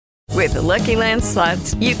With the Lucky Land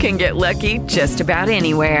Slots, you can get lucky just about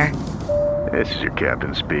anywhere. This is your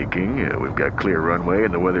captain speaking. We've got clear runway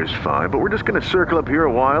and the weather's fine, but we're just going to circle up here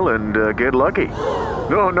a while and get lucky.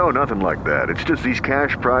 No, nothing like that. It's just these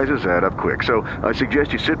cash prizes add up quick. So I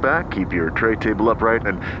suggest you sit back, keep your tray table upright,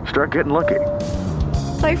 and start getting lucky.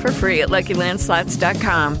 Play for free at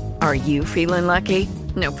LuckyLandSlots.com. Are you feeling lucky?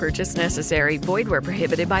 No purchase necessary. Void where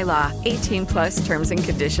prohibited by law. 18 plus terms and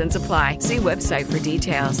conditions apply. See website for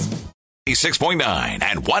details. 6.9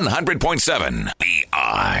 and 100.7. The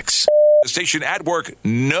Ox. The station at work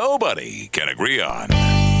nobody can agree on.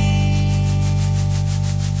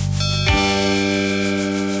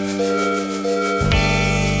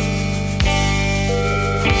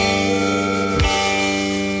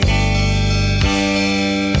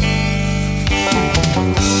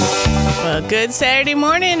 Well, good Saturday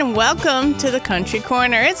morning and welcome to the Country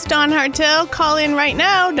Corner. It's Dawn Hartel. Call in right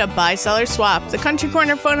now to buy, sell, or swap. The Country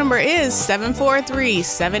Corner phone number is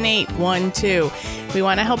 743-7812. We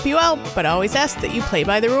want to help you out, but always ask that you play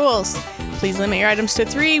by the rules. Please limit your items to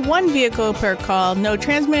 3, 1 vehicle per call, no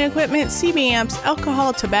transmitting equipment, CB amps,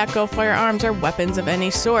 alcohol, tobacco, firearms, or weapons of any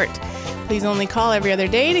sort. Please only call every other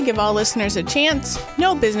day to give all listeners a chance.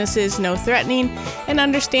 No businesses, no threatening, and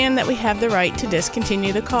understand that we have the right to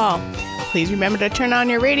discontinue the call. Please remember to turn on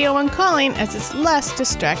your radio when calling, as it's less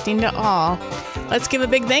distracting to all. Let's give a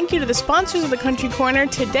big thank you to the sponsors of the Country Corner.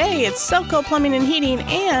 Today, it's Selco Plumbing and Heating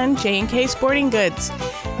and J&K Sporting Goods.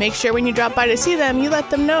 Make sure when you drop by to see them, you let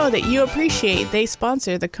them know that you appreciate they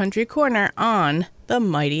sponsor the Country Corner on the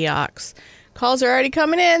Mighty Ox. Calls are already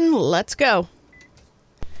coming in. Let's go.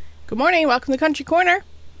 Good morning. Welcome to the Country Corner.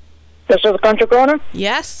 This is the Country Corner?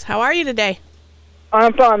 Yes. How are you today?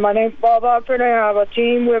 I'm fine. My name's Bob Alford. I have a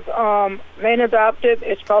team with Maine Adoptive.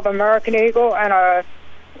 It's called American Eagle, and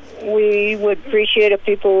we would appreciate if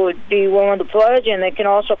people would be willing to pledge, and they can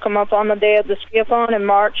also come up on the day of the skiathon in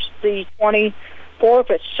March the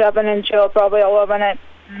 24th at 7 until probably 11 at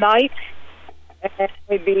night.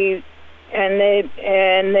 And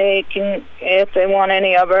they can, if they want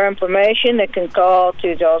any other information, they can call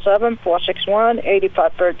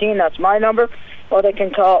 207-461-8513. That's my number. Or they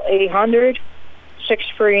can call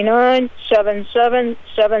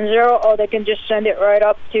 800-639-7770, or they can just send it right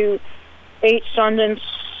up to 8 Sundance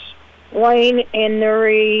Lane in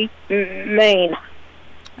Newry, Maine.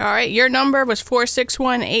 All right. Your number was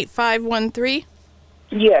 461-8513?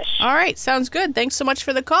 Yes. All right. Sounds good. Thanks so much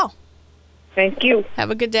for the call. Thank you. Have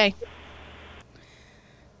a good day.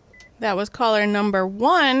 That was caller number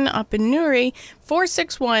 1 up in Newry,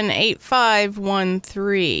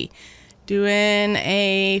 461-8513. Doing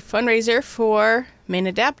a fundraiser for Maine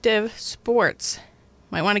Adaptive Sports.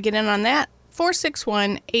 Might want to get in on that.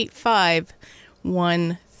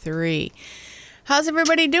 461-8513. How's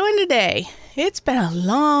everybody doing today? It's been a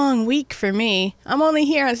long week for me. I'm only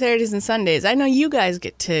here on Saturdays and Sundays. I know you guys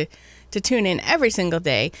get to tune in every single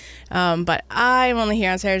day, but I'm only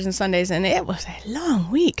here on Saturdays and Sundays, and it was a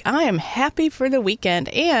long week. I am happy for the weekend,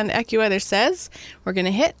 and AccuWeather says we're going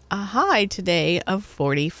to hit a high today of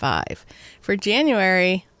 45. For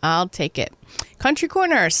January, I'll take it. Country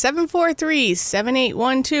Corner,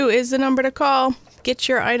 743-7812 is the number to call. Get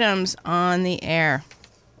your items on the air.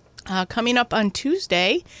 Coming up on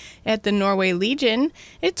Tuesday at the Norway Legion,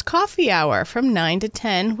 it's coffee hour from 9 to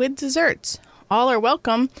 10 with desserts. All are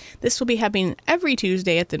welcome. This will be happening every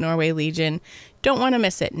Tuesday at the Norway Legion. Don't want to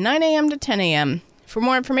miss it. 9 a.m. to 10 a.m. For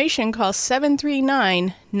more information, call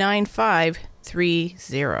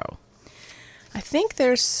 739-9530. I think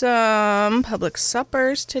there's some public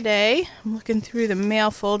suppers today. I'm looking through the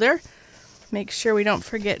mail folder. Make sure we don't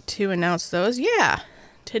forget to announce those. Yeah,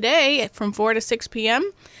 today from 4 to 6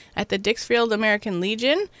 p.m. at the Dixfield American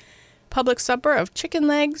Legion. Public supper of chicken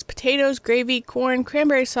legs, potatoes, gravy, corn,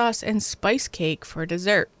 cranberry sauce, and spice cake for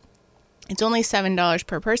dessert. It's only $7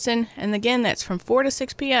 per person, and again, that's from 4 to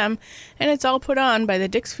 6 p.m., and it's all put on by the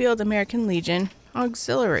Dixfield American Legion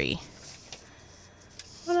Auxiliary.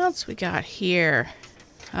 What else we got here?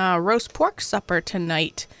 Roast pork supper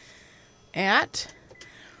tonight at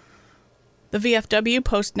the VFW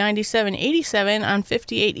Post 9787 on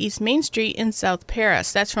 58 East Main Street in South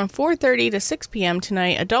Paris. That's from 4:30 to 6 p.m.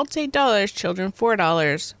 tonight. Adults $8, children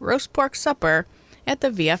 $4. Roast pork supper at the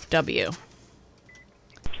VFW.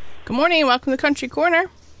 Good morning. Welcome to the Country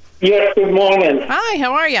Corner. Yes, good morning. Hi,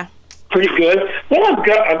 how are you? Pretty good. Well, I've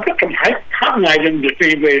got some hunting items if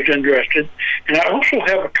anybody's interested. And I also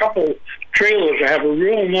have a couple trailers. I have a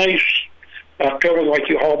real nice trailer like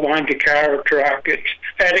you haul behind a car or truck.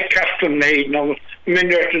 I had it custom made, and I'm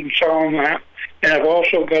interested in selling that. And I've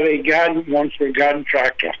also got a garden one for a garden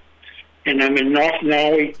tractor. and I'm in North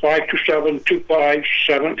Norway,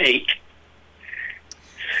 527-2578.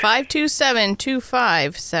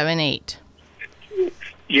 527-2578.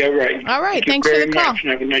 Yeah, right. All right, Thank thanks you for very the call. much,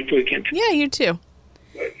 and have a nice weekend. Yeah, you too.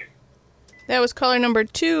 That was caller number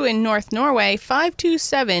 2 in North Norway,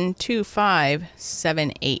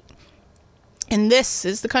 527-2578. And this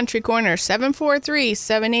is the Country Corner.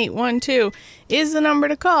 743-7812 is the number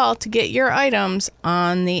to call to get your items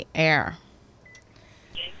on the air.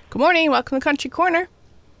 Good morning. Welcome to Country Corner.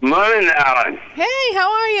 Morning, Alan. Hey, how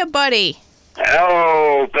are you, buddy?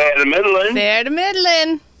 Hello, fair to middling. Fair to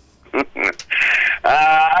middling.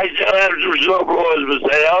 I still have some snowblowers for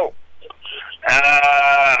sale.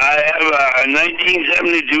 I have a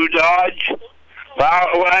 1972 Dodge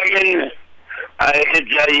Power Wagon.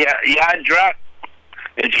 It's a yard truck.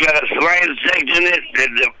 It's got a slant 6 in it.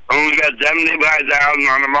 It's only got 75,000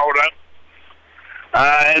 on the motor.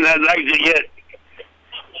 And I'd like to get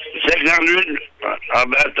 600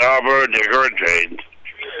 best offer at the current trade.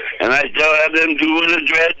 And I still have them 200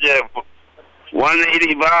 treads at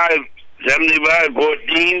 185, 75,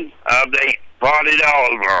 14. I'll take $40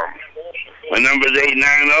 for them. My number's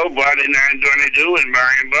 890-4922 in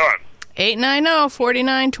Bryant Pond.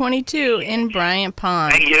 890-4922 in Bryant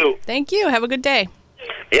Pond. Thank you. Thank you. Have a good day.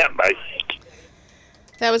 Yeah, bye.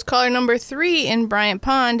 That was caller number 3 in Bryant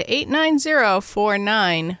Pond,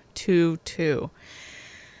 890-4922.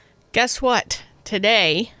 Guess what?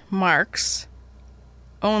 Today marks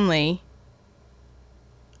only...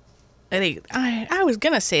 I was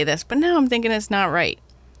going to say this, but now I'm thinking it's not right.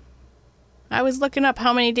 I was looking up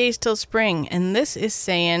how many days till spring, and this is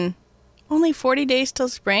saying only 40 days till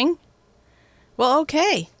spring? Well,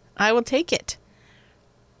 okay. I will take it.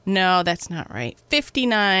 No, that's not right.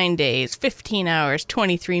 59 days, 15 hours,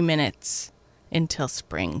 23 minutes until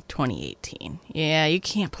spring 2018. Yeah, you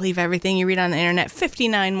can't believe everything you read on the internet.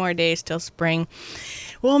 59 more days till spring.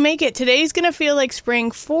 We'll make it. Today's going to feel like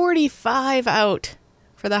spring. 45 out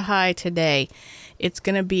for the high today. It's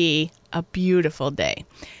going to be a beautiful day.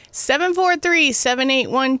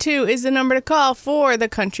 743-7812 is the number to call for the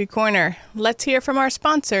Country Corner. Let's hear from our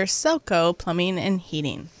sponsor, Selco Plumbing and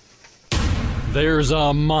Heating. There's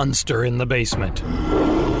a monster in the basement.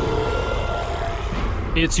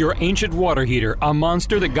 It's your ancient water heater, a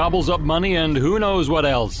monster that gobbles up money and who knows what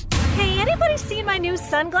else. Hey, anybody seen my new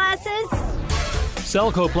sunglasses?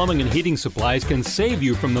 Selco Plumbing and Heating Supplies can save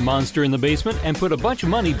you from the monster in the basement and put a bunch of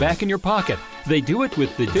money back in your pocket. They do it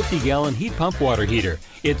with the 50-gallon heat pump water heater.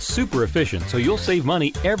 It's super efficient, so you'll save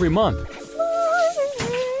money every month.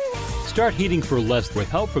 Start heating for less with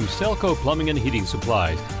help from Selco Plumbing and Heating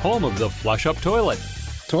Supplies, home of the flush-up toilet.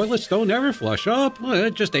 Toilets don't ever flush up. Well,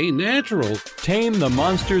 it just ain't natural. Tame the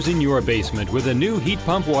monsters in your basement with a new heat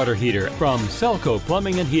pump water heater from Selco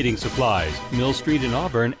Plumbing and Heating Supplies, Mill Street in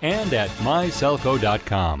Auburn, and at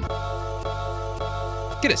myselco.com.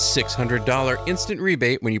 Get a $600 instant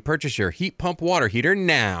rebate when you purchase your heat pump water heater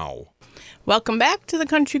now. Welcome back to the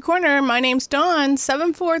Country Corner. My name's Dawn,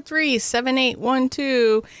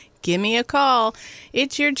 743-7812. Give me a call.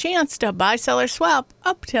 It's your chance to buy, sell, or swap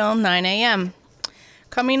up till 9 a.m.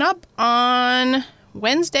 Coming up on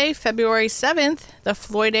Wednesday, February 7th, the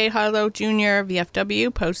Floyd A. Harlow Jr.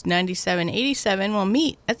 VFW Post 9787 will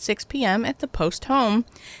meet at 6 p.m. at the Post Home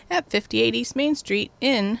at 58 East Main Street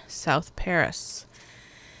in South Paris.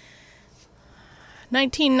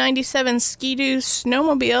 1997 Ski-Doo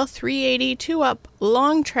Snowmobile 380 2-up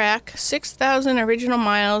long track, 6,000 original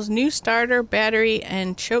miles, new starter, battery,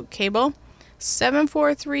 and choke cable,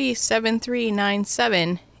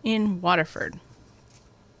 743-7397 in Waterford.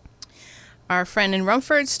 Our friend in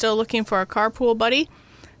Rumford still looking for a carpool buddy.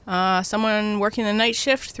 Someone working the night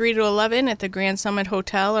shift 3 to 11 at the Grand Summit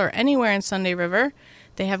Hotel or anywhere in Sunday River.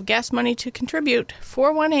 They have gas money to contribute,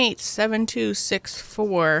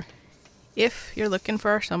 418-7264 if you're looking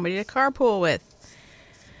for somebody to carpool with.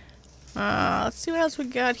 Let's see what else we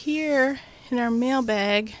got here in our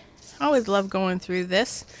mailbag. I always love going through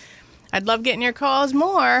this. I'd love getting your calls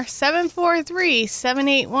more.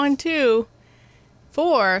 743-7812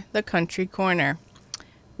 for the Country Corner.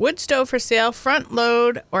 Wood stove for sale, front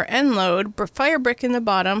load or end load, fire brick in the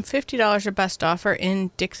bottom, $50 or best offer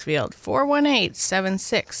in Dixfield,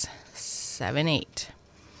 418-7678.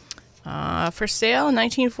 For sale,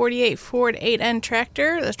 1948 Ford 8N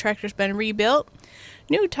tractor. This tractor's been rebuilt.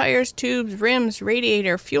 New tires, tubes, rims,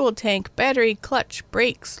 radiator, fuel tank, battery, clutch,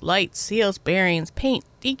 brakes, lights, seals, bearings, paint,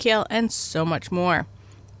 decal, and so much more.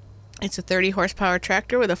 It's a 30 horsepower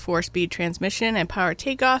tractor with a 4-speed transmission and power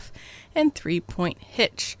takeoff and 3-point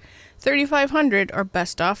hitch. $3,500 or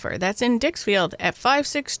best offer. That's in Dixfield at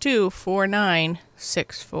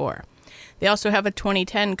 562-4964. They also have a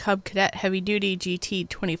 2010 Cub Cadet Heavy Duty GT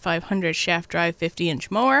 2500 shaft drive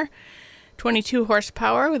 50-inch mower, 22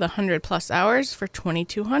 horsepower with 100 plus hours for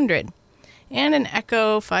 $2,200, and an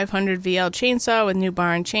Echo 500 VL chainsaw with new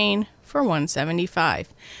bar and chain for $175.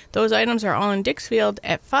 Those items are all in Dixfield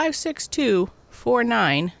at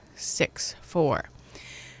 562-4964.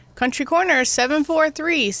 Country Corner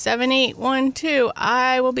 743-7812.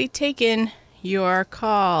 I will be taking your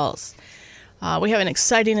calls. We have an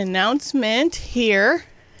exciting announcement here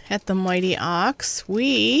at the Mighty Ox.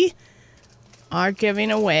 We are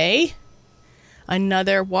giving away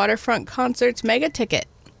another Waterfront Concerts mega ticket.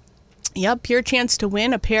 Yep, your chance to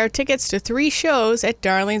win a pair of tickets to 3 shows at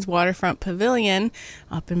Darling's Waterfront Pavilion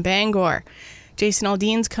up in Bangor. Jason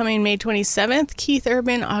Aldean's coming May 27th, Keith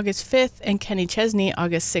Urban August 5th, and Kenny Chesney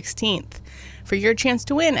August 16th. For your chance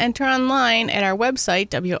to win, enter online at our website,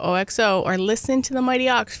 WOXO, or listen to the Mighty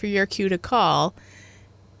Ox for your cue to call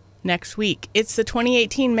next week. It's the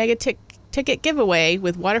 2018 Mega Ticket Giveaway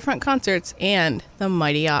with Waterfront Concerts and the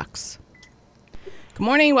Mighty Ox. Good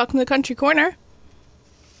morning. Welcome to Country Corner.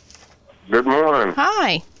 Good morning.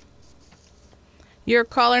 Hi. You're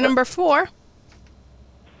caller number 4.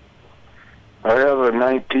 I have a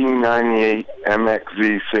 1998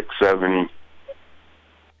 MXZ 670.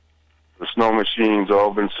 The snow machine's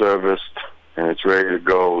all been serviced, and it's ready to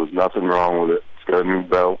go. There's nothing wrong with it. It's got a new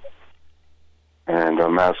belt, and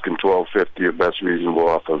I'm asking $1,250 at best reasonable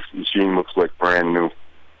offer. The machine looks like brand new.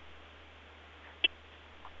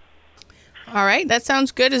 All right, that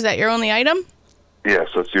sounds good. Is that your only item? Yes,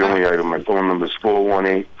 that's the only item. My phone number is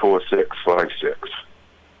 418-4656.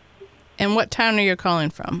 And what town are you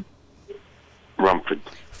calling from? Rumford.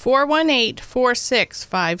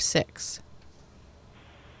 418-4656.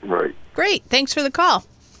 Right. Great. Thanks for the call.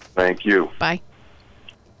 Thank you. Bye.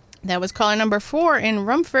 That was caller number 4 in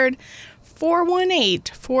Rumford,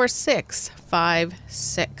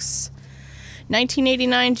 418-4656.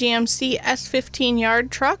 1989 GMC S15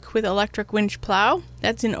 yard truck with electric winch plow.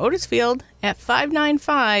 That's in Otisfield at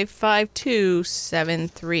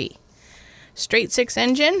 595-5273. Straight 6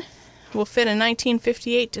 engine will fit a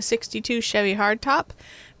 1958 to 62 Chevy hardtop.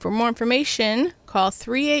 For more information, call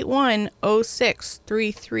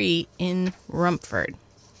 381-0633 in Rumford.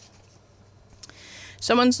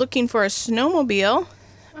 Someone's looking for a snowmobile,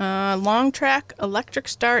 long track, electric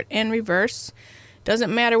start and reverse.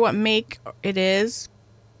 Doesn't matter what make it is.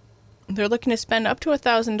 They're looking to spend up to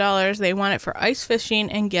 $1,000. They want it for ice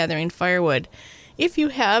fishing and gathering firewood. If you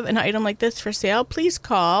have an item like this for sale, please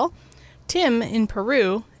call Tim in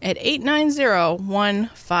Peru at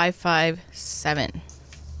 890-1557.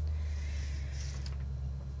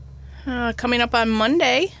 Coming up on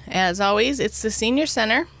Monday, as always, it's the Senior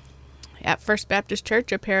Center at First Baptist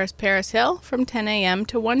Church of Paris Hill from 10 a.m.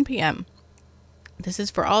 to 1 p.m. This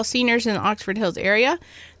is for all seniors in the Oxford Hills area.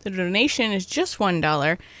 The donation is just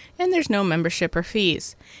 $1, and there's no membership or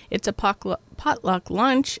fees. It's a potluck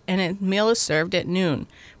lunch, and a meal is served at noon.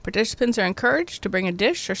 Participants are encouraged to bring a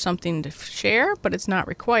dish or something to share, but it's not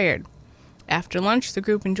required. After lunch, the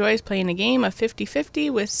group enjoys playing a game of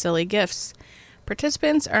 50-50 with silly gifts.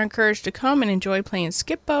 Participants are encouraged to come and enjoy playing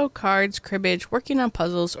skip-bo, cards, cribbage, working on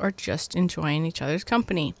puzzles, or just enjoying each other's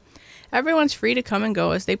company. Everyone's free to come and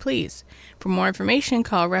go as they please. For more information,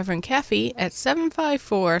 call Reverend Caffey at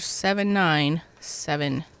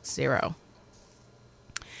 754-7970.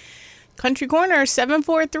 Country Corner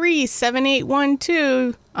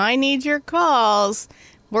 743-7812. I need your calls.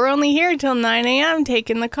 We're only here till 9 a.m.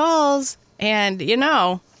 taking the calls. And,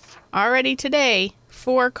 already today,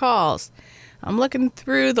 4 calls. I'm looking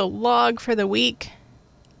through the log for the week.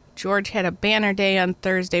 George had a banner day on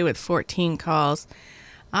Thursday with 14 calls.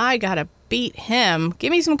 I gotta beat him. Give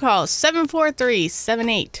me some calls.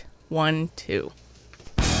 743-7812.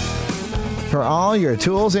 For all your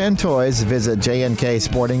tools and toys, visit J&K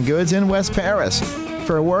Sporting Goods in West Paris.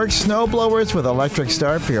 For work, snow blowers with electric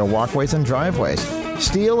start for your walkways and driveways.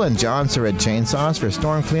 Steel and John Surratt chainsaws for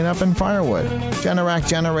storm cleanup and firewood. Generac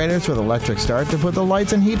generators with electric start to put the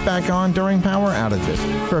lights and heat back on during power outages.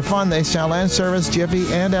 For fun, they sell and service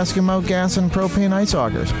Jiffy and Eskimo gas and propane ice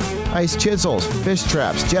augers. Ice chisels, fish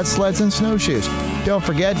traps, jet sleds, and snowshoes. Don't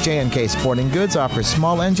forget, J&K Sporting Goods offers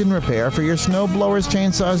small engine repair for your snow blowers,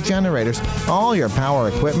 chainsaws, generators, all your power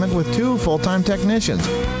equipment with 2 full-time technicians.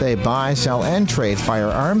 They buy, sell, and trade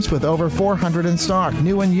firearms with over 400 in stock,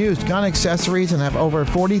 new and used, gun accessories, and have over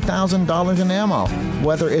 $40,000 in ammo.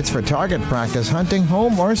 Whether it's for target practice, hunting,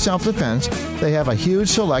 home, or self-defense, they have a huge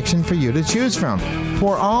selection for you to choose from.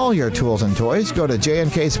 For all your tools and toys, go to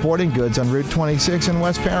J&K Sporting Goods on Route 26 in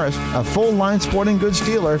West Paris, a full-line sporting goods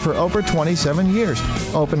dealer for over 27 years.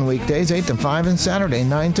 Open weekdays 8 to 5 and Saturday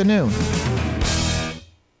 9 to noon.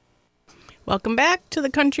 Welcome back to the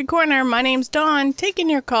Country Corner. My name's Dawn. Taking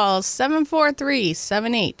your calls,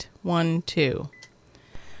 743-7812. Good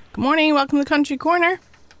morning. Welcome to the Country Corner.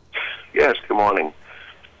 Yes, good morning.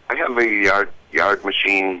 I have a yard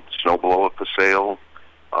machine snowblower for sale.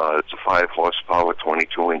 It's a 5 horsepower,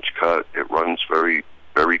 22-inch cut. It runs very,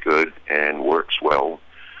 very good and works well.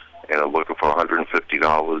 And I'm looking for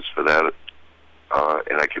 $150 for that.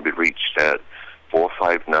 And I can be reached at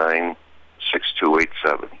 459-6287.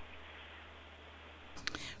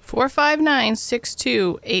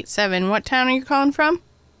 459-6287. What town are you calling from?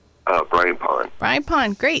 Bryant Pond. Bryant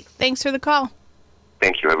Pond. Great. Thanks for the call.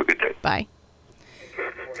 Thank you. Have a good day. Bye.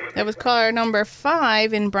 That was caller number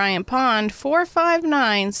 5 in Bryant Pond,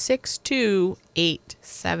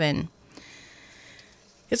 459-6287.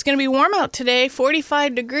 It's going to be warm out today,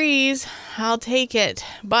 45 degrees. I'll take it.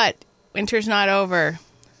 But winter's not over.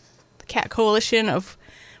 The Cat Coalition of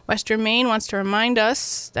Western Maine wants to remind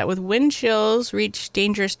us that with wind chills reach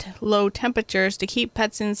dangerous low temperatures to keep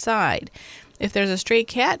pets inside. If there's a stray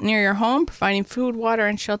cat near your home, providing food, water,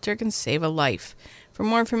 and shelter can save a life. For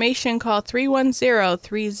more information, call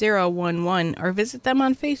 310-3011 or visit them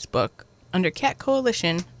on Facebook under Cat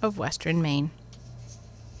Coalition of Western Maine.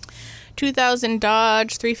 2000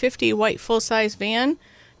 Dodge 350 white full-size van,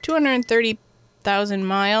 230,000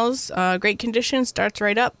 miles, great condition, starts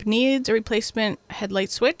right up, needs a replacement headlight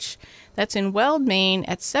switch. That's in Weld, Maine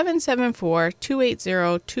at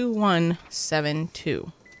 774-280-2172.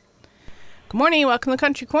 Good morning, welcome to the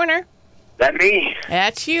Country Corner. That me?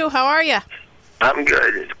 That's you, how are you? I'm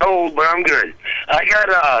good. It's cold, but I'm good. I got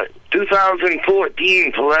a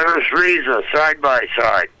 2014 Polaris RZR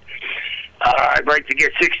side-by-side. I'd like to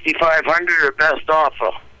get $6,500 or best offer.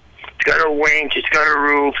 It's got a winch, it's got a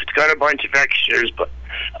roof, it's got a bunch of extras, but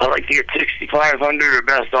I'd like to get $6,500 or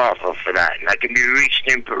best offer for that. And I can be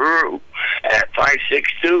reached in Peru at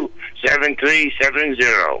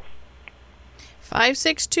 562-7370.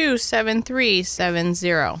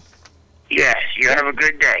 562-7370. Yes, you have a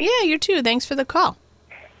good day. Yeah, you too. Thanks for the call.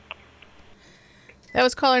 That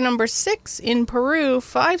was caller number 6 in Peru,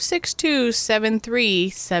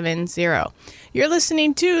 562-7370. You're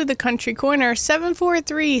listening to The Country Corner,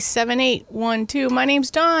 743-7812. My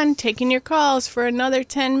name's Dawn, taking your calls for another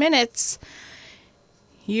 10 minutes.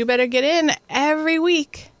 You better get in every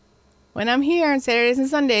week. When I'm here on Saturdays and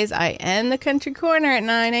Sundays, I end The Country Corner at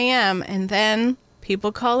 9 a.m. And then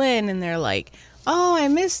people call in and they're like, oh, I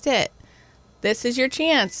missed it. This is your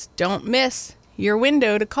chance. Don't miss your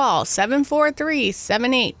window to call,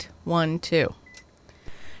 743-7812. Good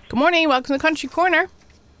morning. Welcome to the Country Corner.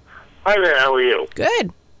 Hi there. How are you?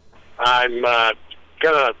 Good. I'm got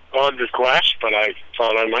an odd request, but I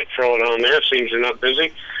thought I might throw it on there. Seems you're not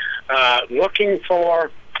busy. Looking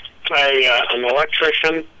for an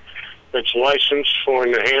electrician that's licensed for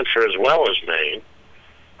New Hampshire as well as Maine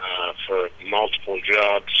for multiple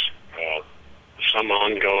jobs. Some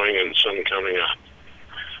ongoing and some coming up.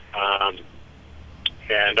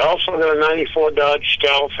 And also got a 94 Dodge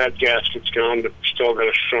Stealth, had gaskets gone, but still got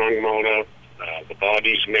a strong motor. The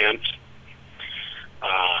body's mint.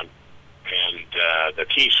 And the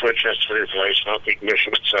key switch has to be replaced, not the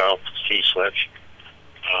ignition itself, the key switch.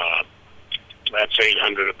 That's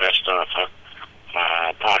 $800 at best offer.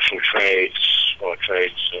 Partial trades or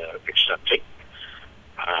trades accepted.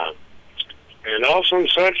 And also in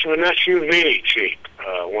search of an SUV, cheap,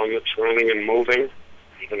 one that's running and moving,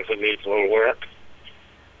 even if it needs a little work.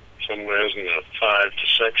 Somewhere in the 5 to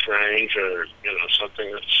 6 range, or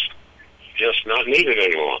something that's just not needed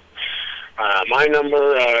anymore. My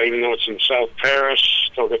number, even though it's in South Paris,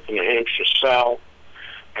 still get the New Hampshire cell.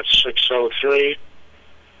 That's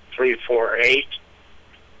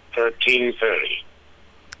 603-348-1330.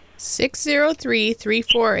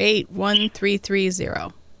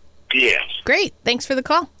 603-348-1330. Yes. Great. Thanks for the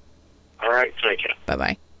call. All right. Thank you.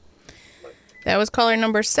 Bye-bye. That was caller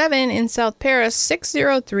number 7 in South Paris,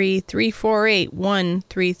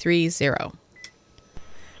 603-348-1330.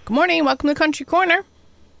 Good morning. Welcome to Country Corner.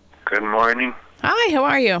 Good morning. Hi. How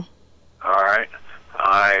are you? All right.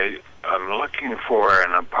 I'm looking for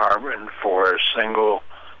an apartment for a single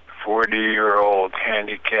 40-year-old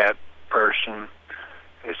handicapped person.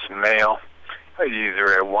 It's male.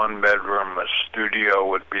 Either a one-bedroom, a studio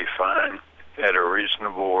would be fine at a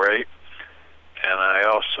reasonable rate. And I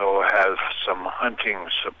also have some hunting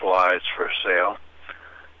supplies for sale.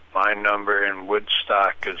 My number in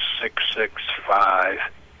Woodstock is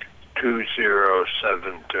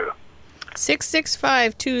 665-2072.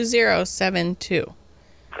 665-2072.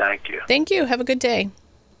 Thank you. Thank you. Have a good day.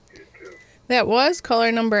 That was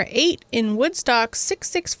caller number 8 in Woodstock,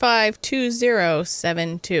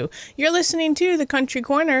 665-2072. You're listening to The Country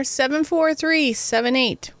Corner,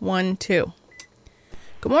 743-7812.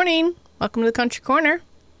 Good morning. Welcome to The Country Corner.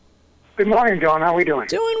 Good morning, Dawn. How are we doing?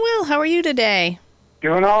 Doing well. How are you today?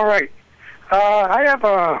 Doing all right. I have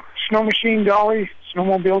a snow machine dolly,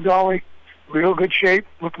 snowmobile dolly, real good shape,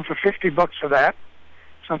 looking for $50 for that.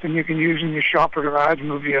 Something you can use in your shop or garage,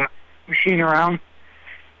 move your machine around.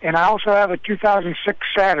 And I also have a 2006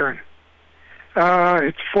 Saturn.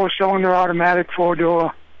 It's 4-cylinder automatic,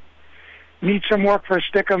 4-door. Needs some work for a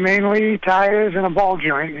sticker, mainly tires and a ball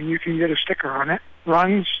joint, and you can get a sticker on it.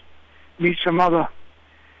 Runs. Needs some other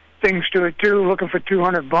things to it, too. Looking for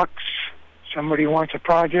 $200. Somebody wants a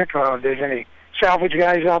project, or if there's any salvage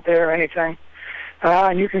guys out there or anything.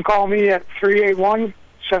 And you can call me at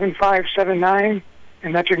 381-7579,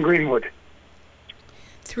 and that's in Greenwood.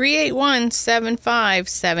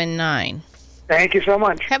 381-7579. Thank you so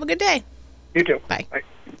much. Have a good day. You too. Bye.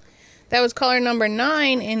 That was caller number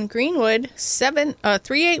 9 in Greenwood,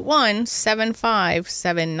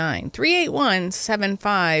 381-7579.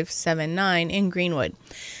 381-7579 in Greenwood.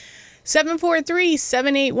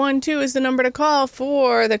 743-7812 is the number to call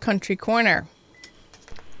for the Country Corner.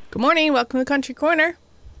 Good morning. Welcome to the Country Corner.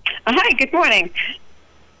 Hi, good morning.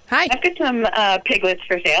 Hi. I've got some piglets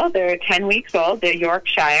for sale. They're 10 weeks old. They're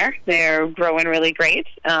Yorkshire. They're growing really great.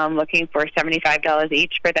 Looking for $75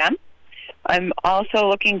 each for them. I'm also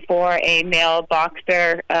looking for a male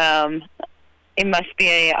boxer. It must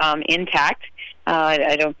be intact.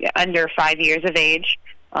 Under 5 years of age.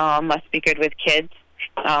 Must be good with kids.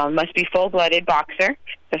 Must be full-blooded boxer.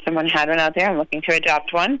 If someone had one out there, I'm looking to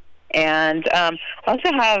adopt one. And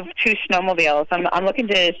also have 2 snowmobiles. I'm looking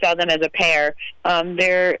to sell them as a pair.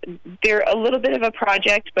 They're a little bit of a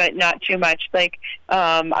project, but not too much.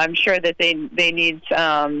 I'm sure that they need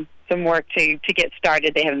some work to get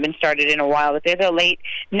started. They haven't been started in a while, but they're the late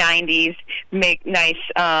 90s. Make nice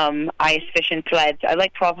ice fishing sleds. I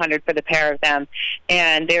like $1,200 for the pair of them,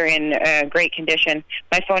 and they're in great condition.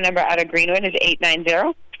 My phone number out of Greenwood is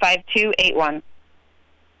 890-5281.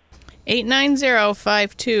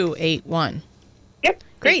 890-5281. Yep.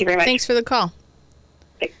 Great. Thank you very much. Thanks for the call.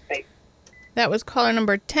 Thanks. Bye. That was caller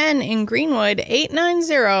number 10 in Greenwood,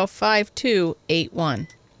 890-5281.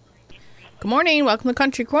 Good morning. Welcome to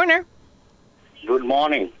Country Corner. Good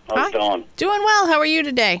morning. How's it going? Doing well. How are you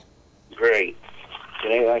today? Great.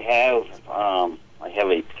 Today I have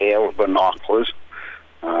a pair of binoculars.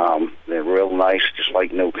 They're real nice, just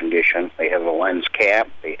like new condition. They have a lens cap.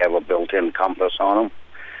 They have a built-in compass on them.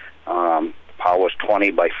 Power's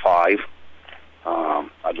 20 by 5.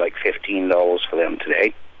 I'd like $15 for them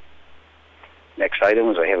today. Next item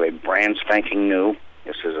is I have a brand spanking new.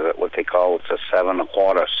 This is what they call, it's a 7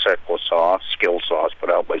 1/4 circle saw, skill saws put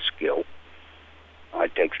out by Skill.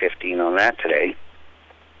 I'd take $15 on that today.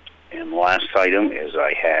 And the last item is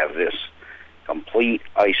I have this complete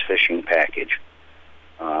ice fishing package.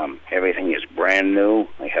 Everything is brand new.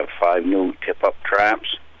 I have 5 new tip-up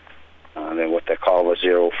traps. They're what they call a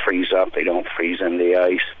zero freeze-up. They don't freeze in the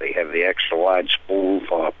ice. They have the extra large spool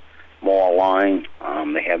for more line.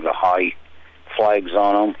 They have the high flags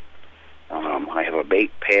on them. I have a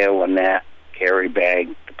bait pail and net, carry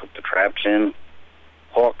bag to put the traps in,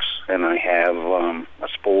 hooks, and I have a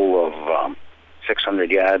spool of 600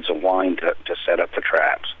 yards of line to set up the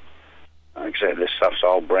traps. Like I said, this stuff's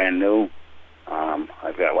all brand new.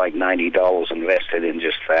 I've got like $90 invested in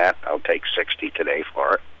just that. I'll take $60 today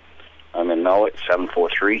for it. I'm in Norway,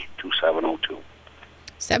 743-2702.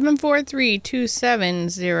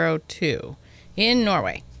 743-2702 in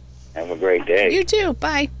Norway. Have a great day. You too.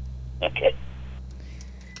 Bye. Okay.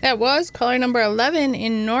 That was caller number 11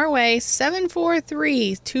 in Norway,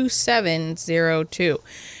 743-2702.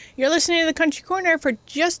 You're listening to The Country Corner for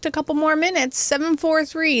just a couple more minutes,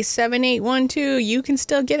 743-7812. You can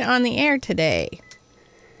still get it on the air today.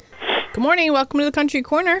 Good morning. Welcome to The Country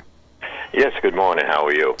Corner. Yes, good morning. How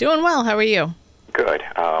are you? Doing well. How are you? Good.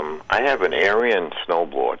 I have an Arian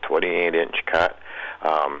snowblower, 28-inch cut.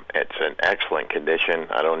 It's in excellent condition.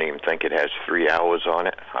 I don't even think it has 3 hours on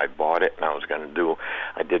it. I bought it, and I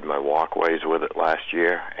did my walkways with it last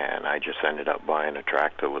year, and I just ended up buying a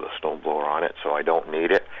tractor with a snowblower on it, so I don't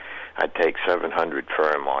need it. I'd take $700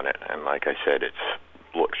 firm on it, and like I said, it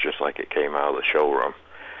looks just like it came out of the showroom.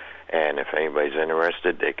 And if anybody's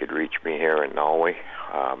interested, they could reach me here in Norway,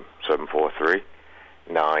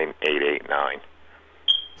 743-9889.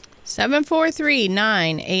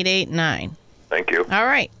 743-9889. Thank you. All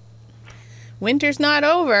right. Winter's not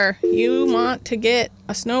over. You want to get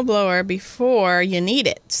a snowblower before you need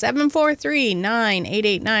it.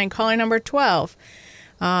 743-9889, caller number 12.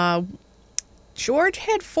 George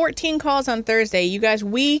had 14 calls on Thursday. You guys,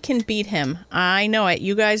 we can beat him. I know it.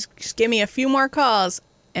 You guys just give me a few more calls,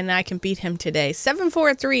 and I can beat him today.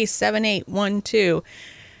 743-7812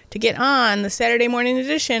 to get on the Saturday morning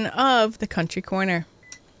edition of the Country Corner.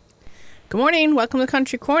 Good morning. Welcome to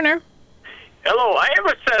Country Corner. Hello. I have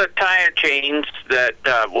a set of tire chains that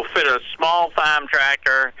will fit a small farm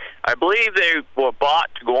tractor. I believe they were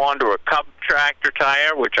bought to go onto a Cub tractor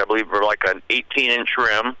tire, which I believe are like an 18-inch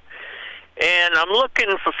rim. And I'm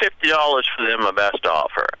looking for $50 for them, a best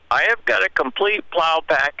offer. I have got a complete plow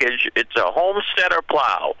package. It's a Homesteader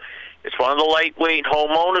plow. It's one of the lightweight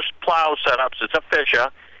homeowners plow setups. It's a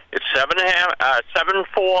Fisher. It's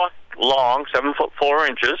 7'4" long, 7 foot 4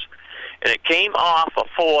 inches, and it came off a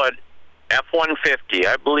Ford F-150.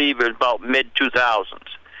 I believe it was about mid-2000s.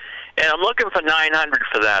 And I'm looking for $900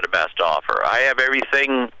 for that, a best offer. I have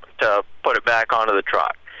everything to put it back onto the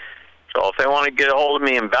truck. So if they want to get a hold of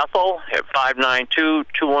me in Bethel at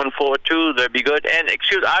 592-2142, that'd be good. And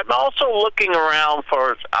I'm also looking around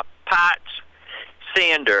for a parts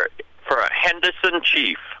sander for a Henderson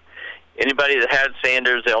Chief. Anybody that has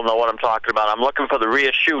sanders, they'll know what I'm talking about. I'm looking for the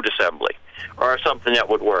rear chute assembly or something that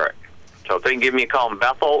would work. So if they can give me a call in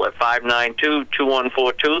Bethel at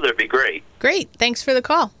 592-2142, that'd be great. Great. Thanks for the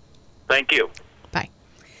call. Thank you. Bye.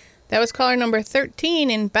 That was caller number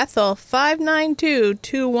 13 in Bethel,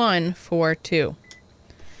 592-2142.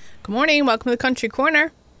 Good morning. Welcome to the Country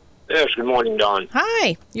Corner. Yes, good morning, Don.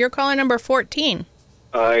 Hi. You're caller number 14.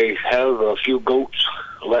 I have a few goats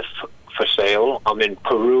left for sale. I'm in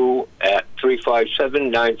Peru at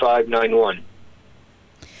 357-9591.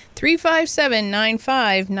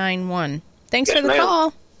 357-9591. Thanks Yes, for the ma'am.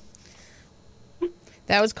 call.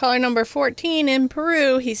 That was caller number 14 in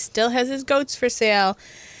Peru. He still has his goats for sale.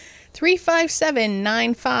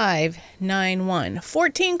 357-9591.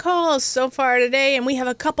 14 calls so far today, and we have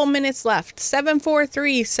a couple minutes left.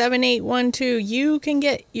 743-7812. You can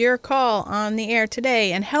get your call on the air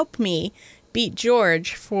today and help me beat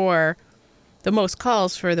George for the most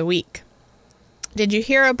calls for the week. Did you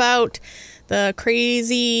hear about the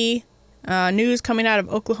crazy news coming out of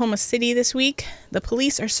Oklahoma City this week? The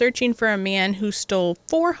police are searching for a man who stole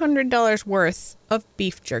 $400 worth of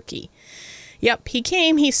beef jerky. Yep, he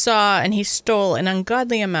came, he saw, and he stole an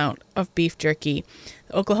ungodly amount of beef jerky.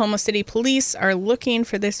 The Oklahoma City police are looking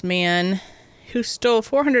for this man who stole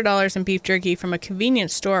 $400 in beef jerky from a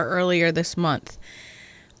convenience store earlier this month.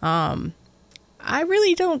 I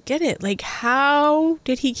really don't get it. Like, how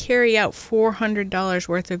did he carry out $400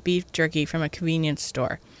 worth of beef jerky from a convenience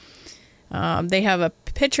store? They have a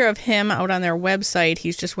picture of him out on their website.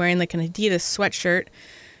 He's just wearing like an Adidas sweatshirt.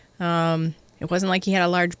 It wasn't like he had a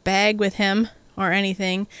large bag with him or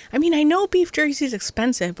anything. I mean, I know beef jerky is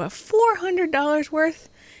expensive, but $400 worth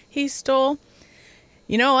he stole.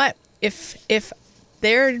 You know what? If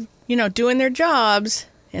they're, doing their jobs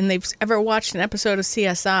and they've ever watched an episode of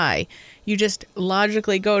CSI, you just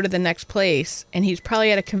logically go to the next place, and he's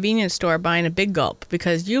probably at a convenience store buying a Big Gulp,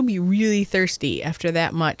 because you'll be really thirsty after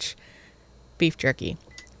that much beef jerky.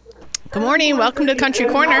 Good morning. Welcome to Country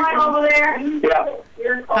Corner. Over there? Yeah.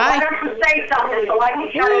 I have to say something, so I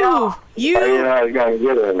can shut it off. You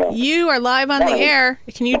are live on the air.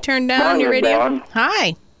 Can you turn down your radio? Dawn.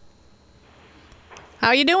 Hi.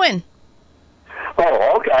 How you doing?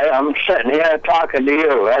 Oh, okay. I'm sitting here talking to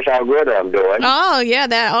you. That's how good I'm doing. Oh, yeah,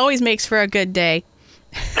 that always makes for a good day.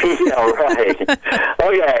 Yeah, right.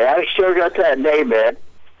 Okay, I still got that day bed.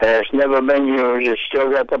 It's never been used. It's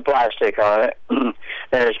still got the plastic on it. And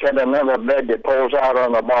it's got another bed that pulls out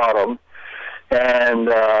on the bottom. And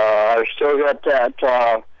I've still got that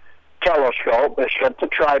telescope. It's got the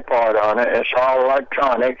tripod on it. It's all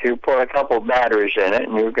electronic. You put a couple batteries in it,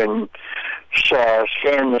 and you can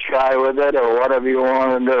scan the sky with it or whatever you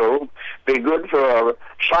want to do. Be good for a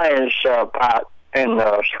science part in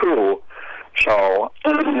school. So,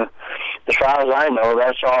 as far as I know,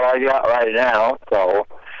 that's all I got right now. So,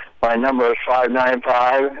 my number is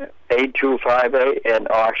 595-8258 in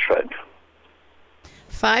Oxford.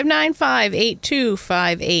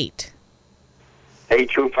 595-8258.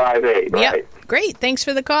 8258, right? Yep. Great. Thanks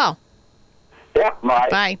for the call. Yeah, bye.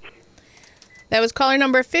 Bye. That was caller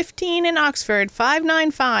number 15 in Oxford,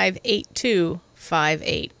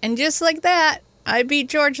 595-8258. And just like that, I beat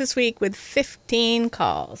George this week with 15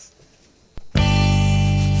 calls.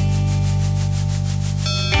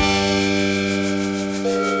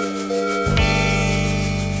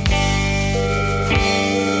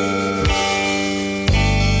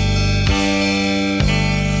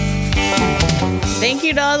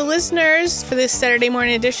 listeners for this Saturday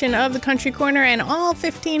morning edition of the Country Corner and all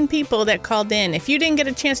 15 people that called in. If you didn't get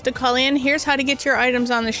a chance to call in, here's how to get your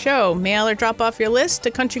items on the show. Mail or drop off your list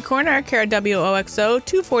to Country Corner, care of WOXO,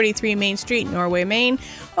 243 Main Street, Norway, Maine,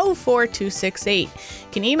 04268. You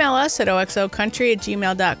can email us at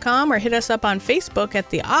oxocountry@gmail.com or hit us up on Facebook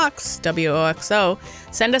at The Ox, WOXO.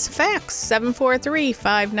 Send us a fax,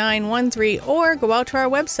 743-5913, or go out to our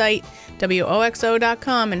website,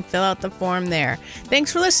 WOXO.com, and fill out the form there.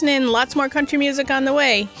 Thanks for listening. Lots more country music on the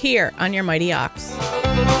way here on your Mighty Ox.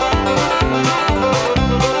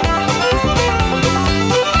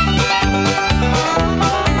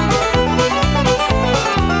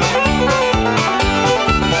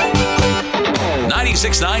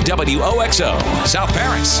 96.9 WOXO, South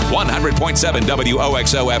Paris, 100.7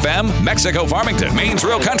 WOXO FM, Mexico, Farmington, Maine's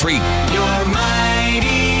Real Country. Your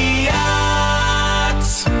Mighty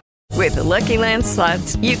Ox. With the Lucky Land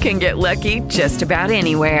Slots, you can get lucky just about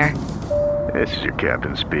anywhere. This is your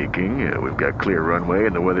captain speaking. We've got clear runway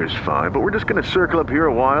and the weather's fine, but we're just going to circle up here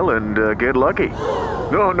a while and get lucky.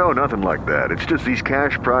 No, nothing like that. It's just these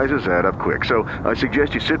cash prizes add up quick. So I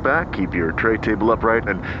suggest you sit back, keep your tray table upright,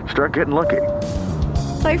 and start getting lucky.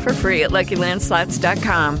 Play for free at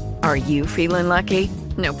LuckyLandSlots.com. Are you feeling lucky?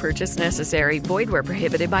 No purchase necessary. Void where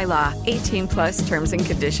prohibited by law. 18+ terms and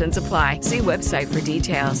conditions apply. See website for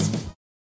details.